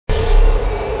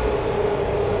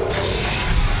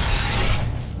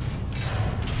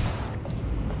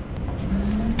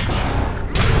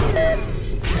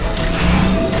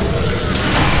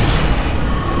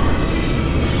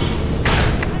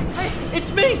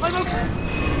I'm okay.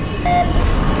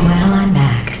 Well, I'm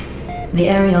back. The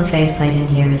aerial faceplate in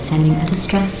here is sending a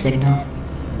distress signal.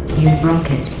 You broke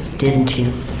it, didn't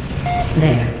you?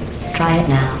 There. Try it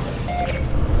now.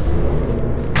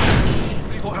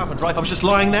 What happened, right? I was just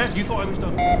lying there. You thought I was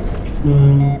done.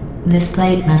 This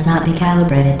plate must not be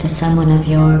calibrated to someone of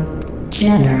your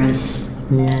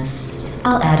generousness.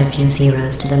 I'll add a few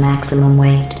zeros to the maximum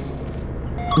weight.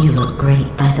 You look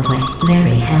great, by the way.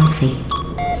 Very healthy.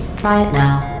 Try it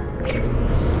now.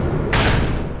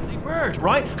 Bird,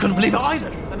 right? Couldn't believe it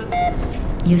either.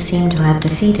 You seem to have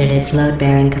defeated its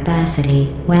load-bearing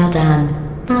capacity. Well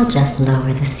done. I'll just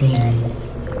lower the ceiling.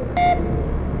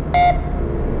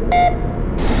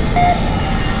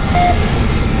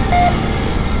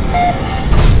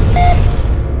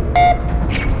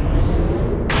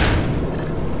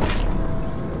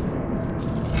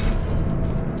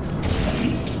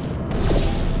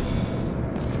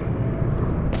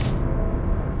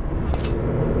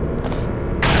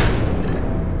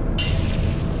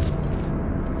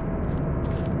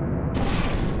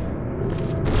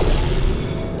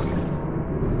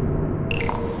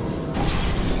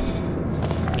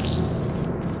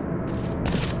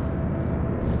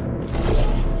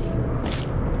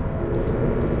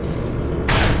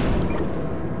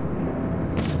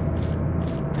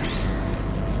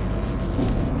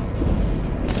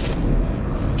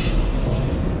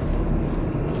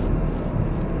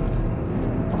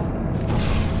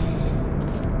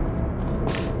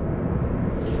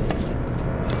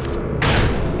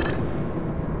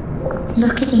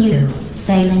 Look at you,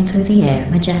 sailing through the air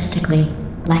majestically,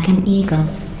 like an eagle,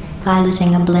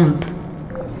 piloting a blimp.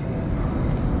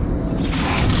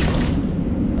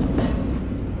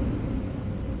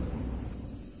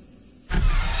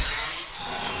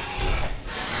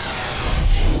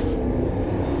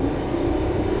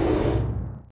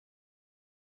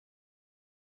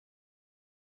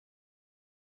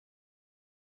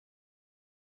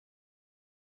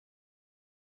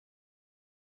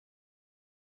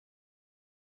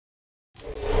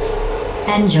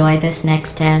 Enjoy this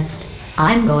next test.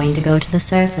 I'm going to go to the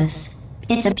surface.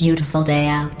 It's a beautiful day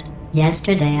out.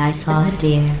 Yesterday I saw a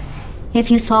deer.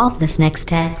 If you solve this next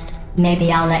test,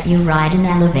 maybe I'll let you ride an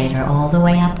elevator all the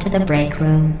way up to the break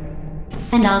room.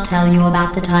 And I'll tell you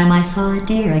about the time I saw a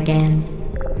deer again.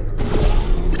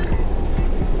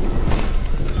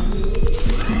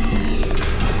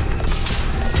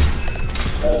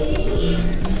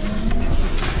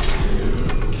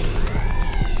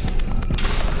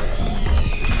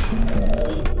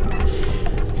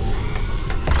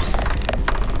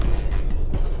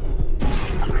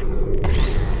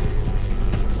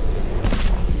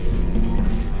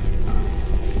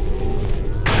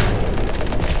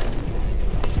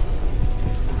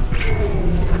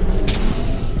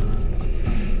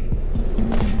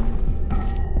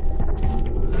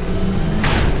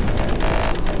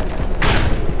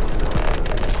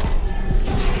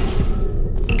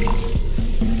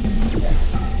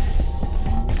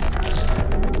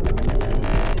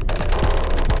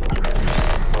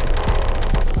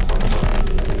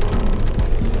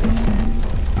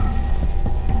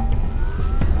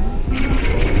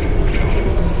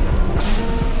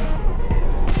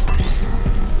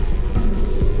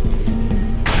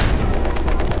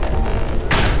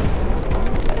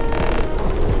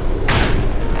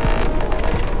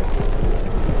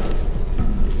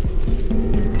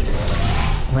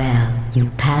 You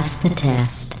passed the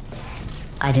test.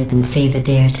 I didn't see the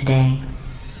deer today.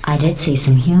 I did see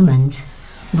some humans,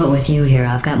 but with you here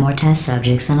I've got more test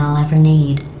subjects than I'll ever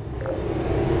need.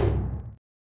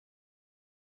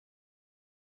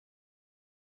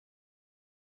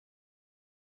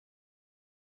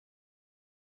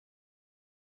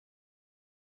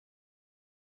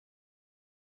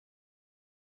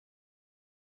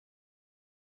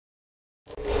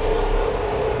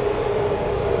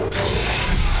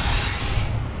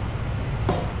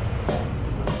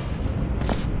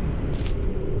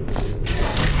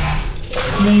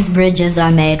 These bridges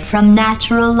are made from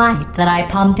natural light that I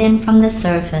pump in from the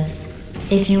surface.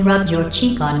 If you rubbed your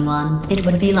cheek on one, it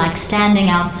would be like standing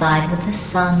outside with the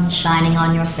sun shining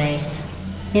on your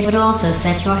face. It would also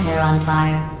set your hair on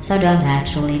fire, so don't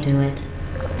actually do it.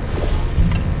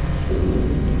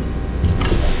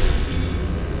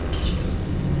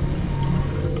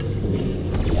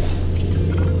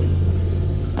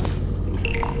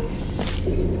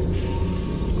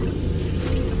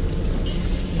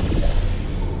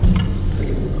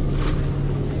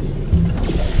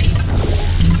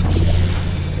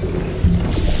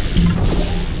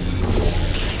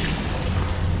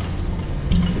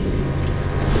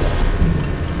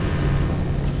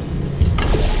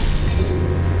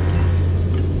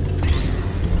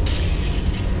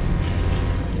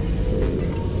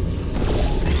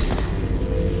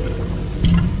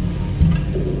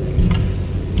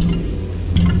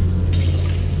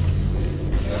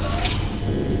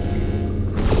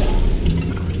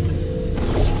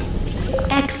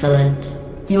 Excellent.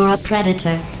 You're a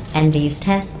predator, and these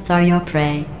tests are your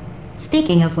prey.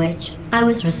 Speaking of which, I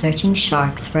was researching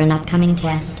sharks for an upcoming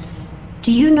test.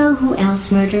 Do you know who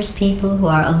else murders people who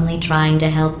are only trying to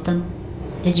help them?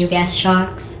 Did you guess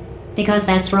sharks? Because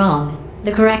that's wrong.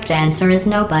 The correct answer is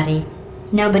nobody.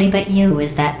 Nobody but you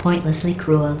is that pointlessly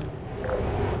cruel.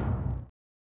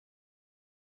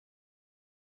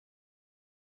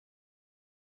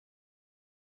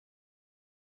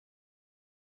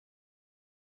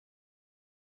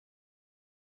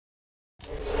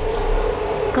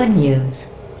 Good news.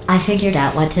 I figured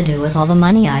out what to do with all the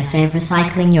money I save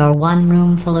recycling your one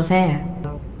room full of air.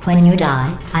 When you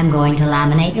die, I'm going to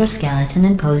laminate your skeleton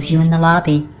and pose you in the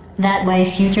lobby. That way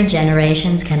future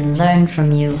generations can learn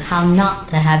from you how not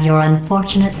to have your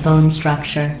unfortunate bone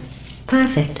structure.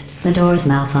 Perfect. The door's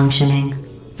malfunctioning.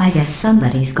 I guess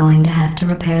somebody's going to have to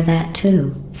repair that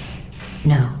too.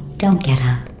 No, don't get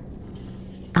up.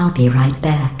 I'll be right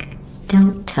back.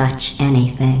 Don't touch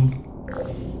anything.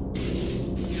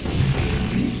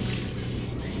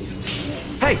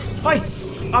 Hey,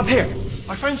 up here.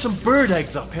 I found some bird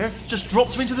eggs up here. Just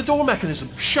dropped them into the door mechanism.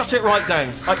 Shut it right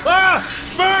down. Bird!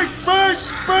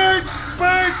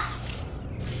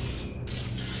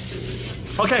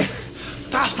 Okay,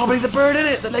 that's probably the bird in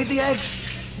it that laid the eggs.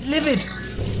 Livid.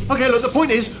 Okay, look, the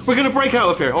point is, we're gonna break out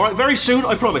of here, alright? Very soon,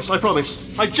 I promise.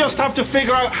 I just have to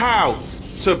figure out how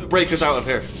to break us out of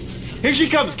here. Here she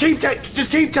comes.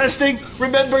 Just keep testing.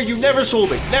 Remember, you never saw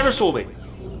me.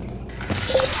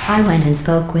 I went and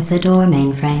spoke with the door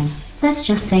mainframe. Let's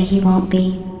just say he won't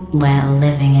be, well,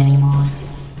 living anymore.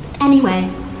 Anyway,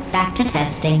 back to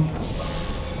testing.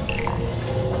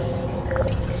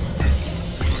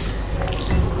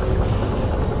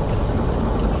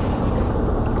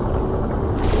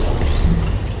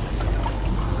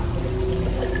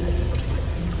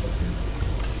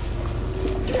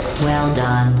 Well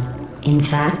done. In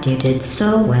fact, you did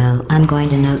so well, I'm going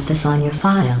to note this on your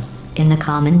file, in the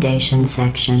commendation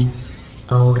section.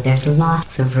 Oh, there's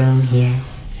lots of room here.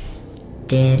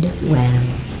 Did well.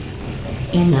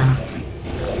 Enough.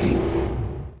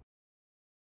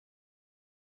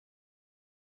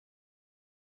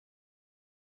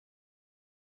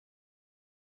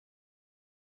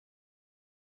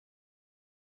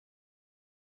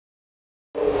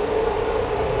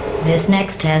 This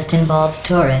next test involves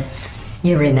turrets.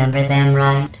 You remember them,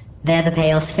 right? They're the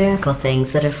pale spherical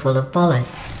things that are full of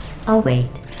bullets. Oh wait,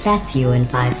 that's you in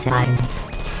 5 seconds.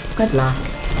 Good luck.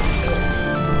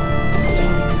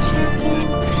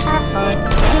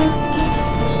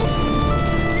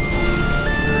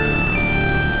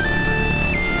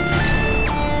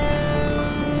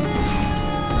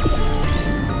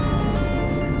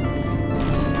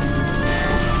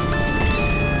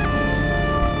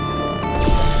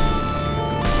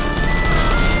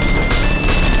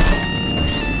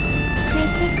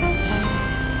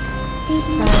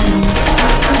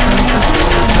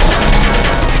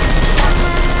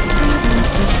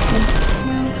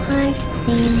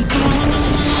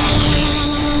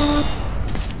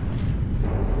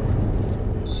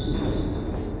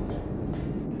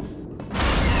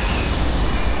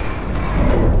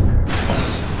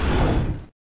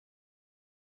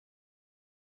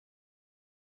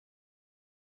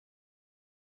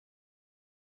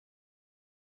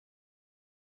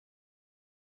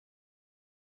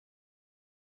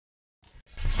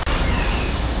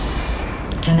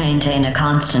 To maintain a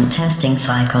constant testing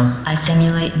cycle, I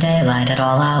simulate daylight at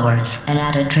all hours and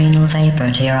add adrenal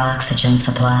vapor to your oxygen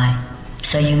supply.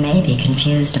 So you may be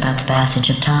confused about the passage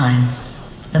of time.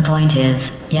 The point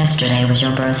is, yesterday was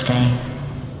your birthday.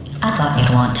 I thought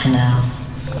you'd want to know.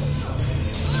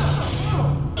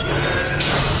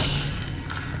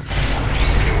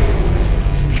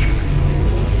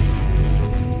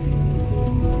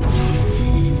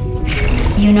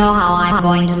 You know how I'm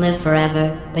going to live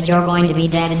forever, but you're going to be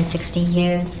dead in 60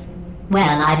 years?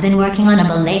 Well, I've been working on a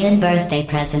belated birthday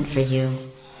present for you.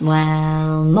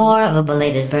 Well, more of a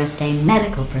belated birthday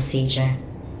medical procedure.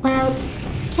 Well,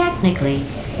 technically,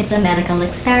 it's a medical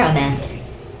experiment.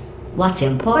 What's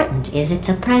important is it's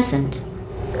a present.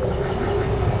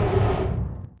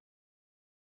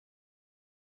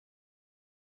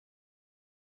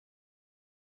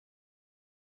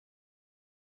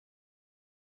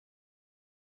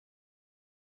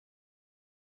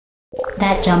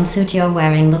 That jumpsuit you're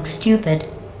wearing looks stupid.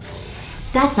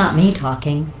 That's not me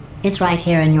talking. It's right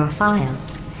here in your file.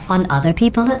 On other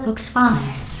people it looks fine.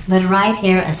 But right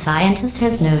here a scientist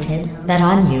has noted that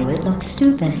on you it looks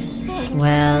stupid.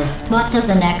 Well, what does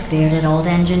a neck-bearded old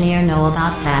engineer know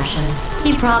about fashion?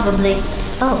 He probably...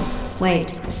 Oh,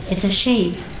 wait, it's a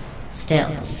she. Still,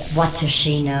 what does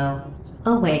she know?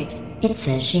 Oh wait, it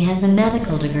says she has a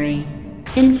medical degree.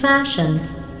 In fashion.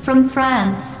 From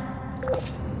France.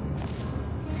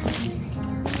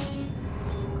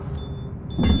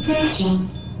 Searching.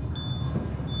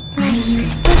 Are you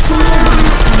still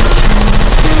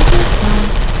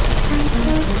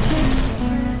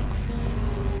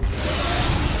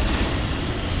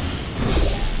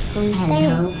Who's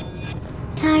there?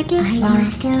 Target. Are you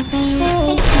still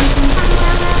there?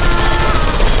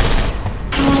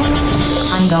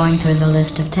 I'm going through the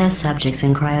list of test subjects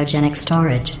in cryogenic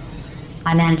storage.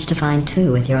 I managed to find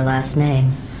 2 with your last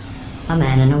name. A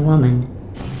man and a woman.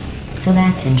 So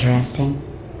that's interesting.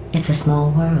 It's a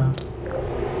small world.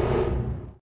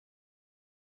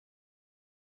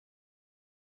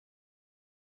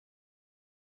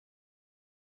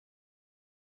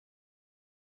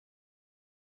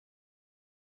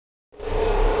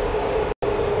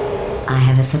 I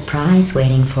have a surprise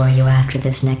waiting for you after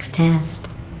this next test.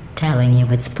 Telling you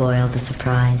would spoil the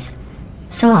surprise.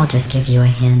 So I'll just give you a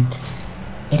hint.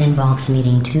 It involves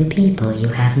meeting 2 people you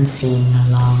haven't seen in a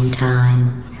long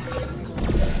time.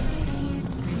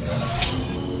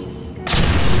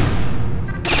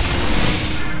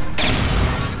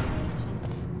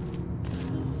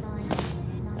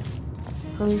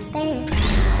 Who's there?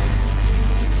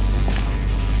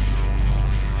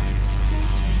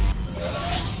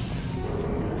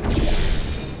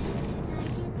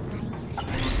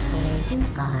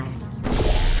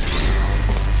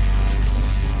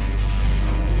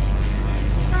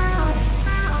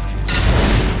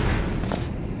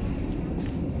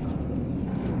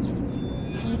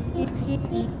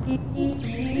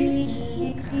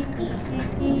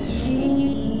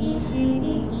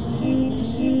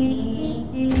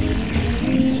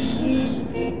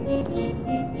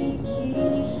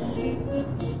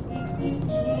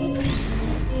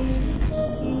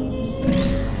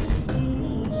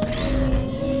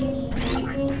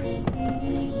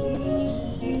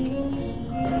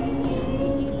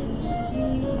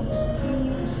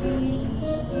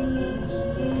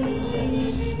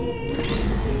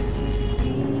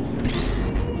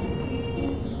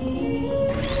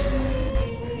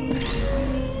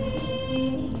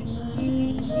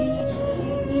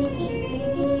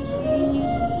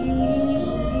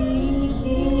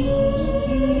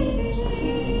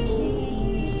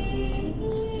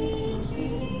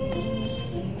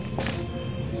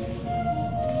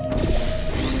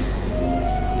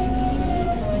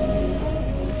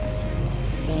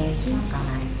 There you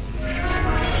are.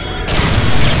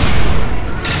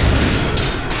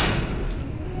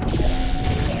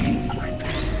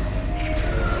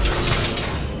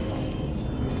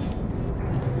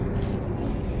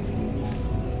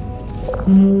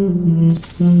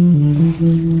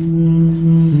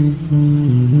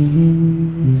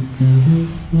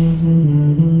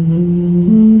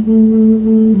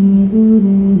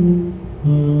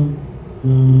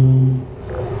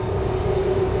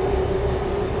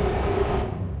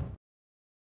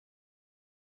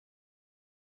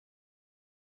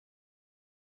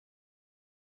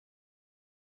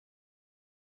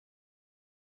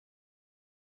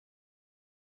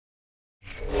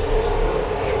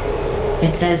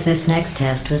 It says this next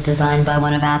test was designed by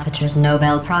one of Aperture's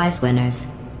Nobel Prize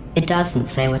winners. It doesn't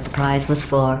say what the prize was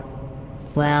for.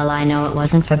 Well, I know it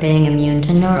wasn't for being immune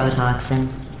to neurotoxin.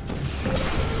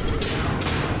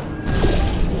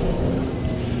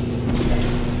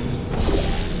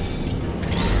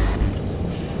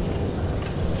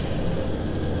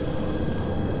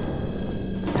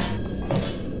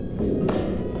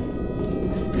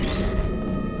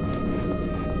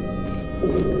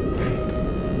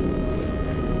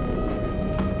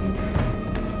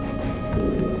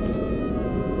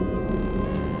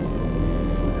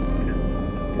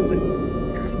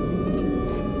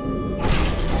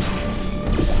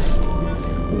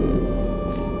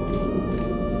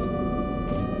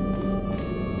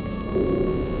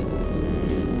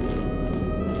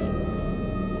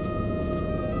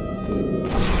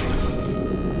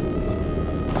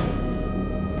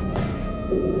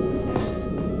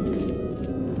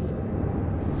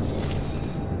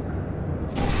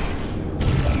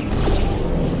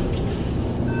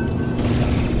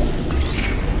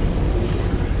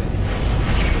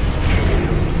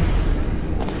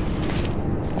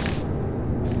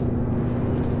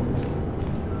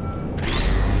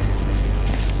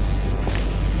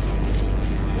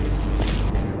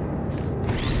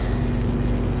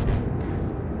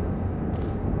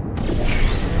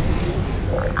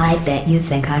 I bet you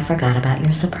think I forgot about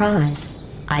your surprise.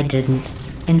 I didn't.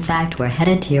 In fact, we're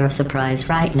headed to your surprise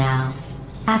right now.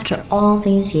 After all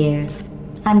these years,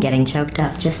 I'm getting choked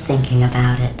up just thinking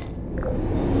about it.